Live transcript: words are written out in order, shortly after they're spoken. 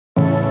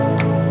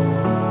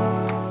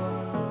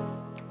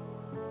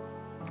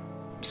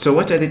So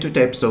what are the two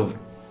types of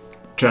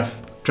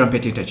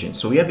trumpet interchange?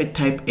 So we have a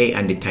type A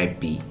and a type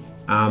B.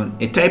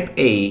 A type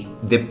A,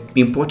 the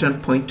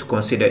important point to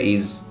consider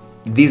is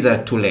these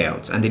are two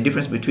layouts, and the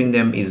difference between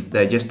them is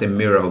they're just a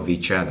mirror of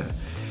each other.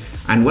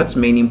 And what's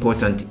main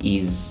important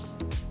is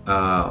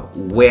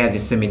where the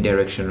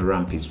semi-directional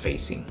ramp is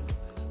facing.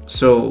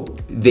 So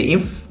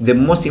the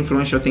most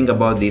influential thing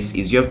about this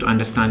is you have to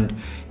understand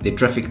the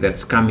traffic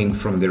that's coming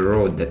from the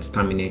road that's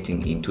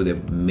terminating into the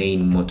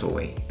main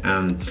motorway.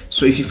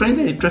 So if you find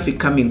that the traffic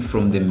coming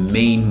from the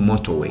main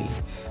motorway,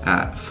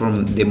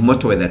 from the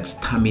motorway that's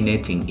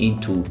terminating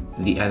into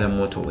the other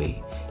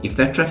motorway, if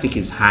that traffic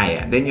is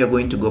higher, then you're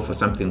going to go for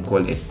something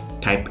called a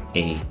type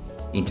A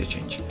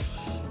interchange,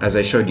 as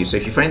I showed you. So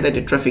if you find that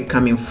the traffic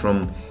coming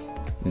from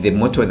the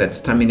motorway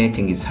that's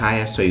terminating is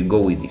higher, so you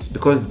go with this,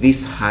 because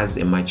this has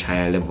a much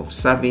higher level of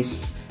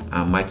service,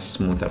 a much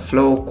smoother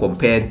flow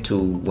compared to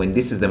when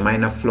this is the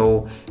minor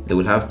flow. They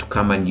will have to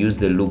come and use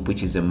the loop,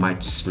 which is a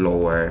much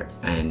slower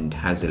and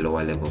has a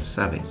lower level of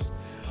service.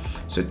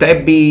 So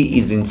type B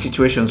is in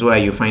situations where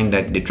you find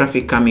that the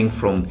traffic coming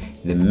from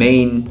the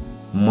main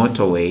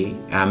motorway,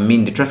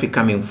 the traffic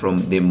coming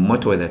from the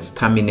motorway that's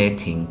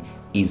terminating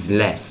is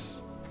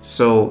less.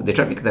 So the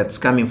traffic that's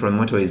coming from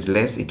the motorway is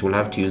less, it will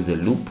have to use the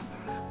loop.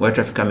 Where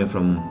traffic coming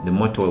from the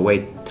motorway where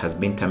it has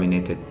been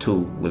terminated to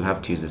will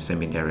have to use a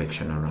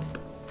semi-directional ramp.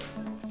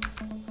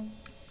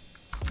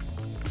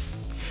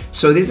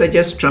 So these are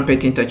just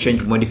trumpet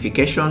interchange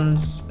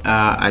modifications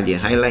earlier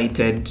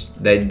highlighted.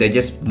 They're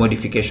just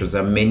modifications.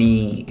 There are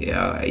many,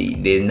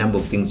 the number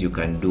of things you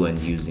can do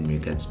and use in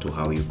regards to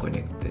how you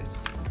connect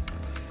this.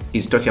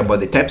 It's talking about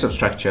the types of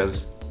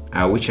structures,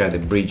 which are the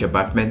bridge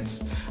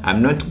abutments.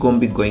 I'm not going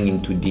to be going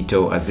into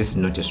detail as this is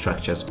not a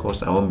structures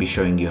course. I won't be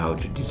showing you how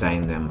to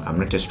design them. I'm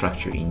not a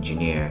structure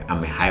engineer,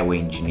 I'm a highway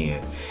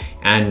engineer.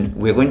 And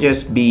we're going to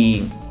just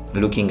be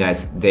looking at,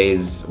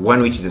 there's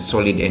one which is a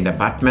solid end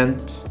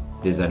abutment,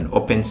 there's an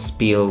open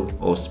spill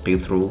or spill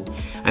through,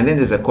 and then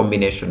there's a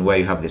combination where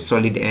you have the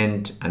solid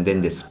end and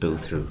then the spill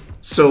through.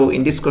 So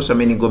in this course, I'm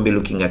mainly going to be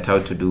looking at how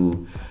to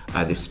do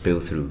the spill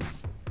through.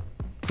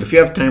 If you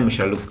have time, we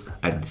shall look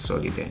at the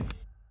solid end.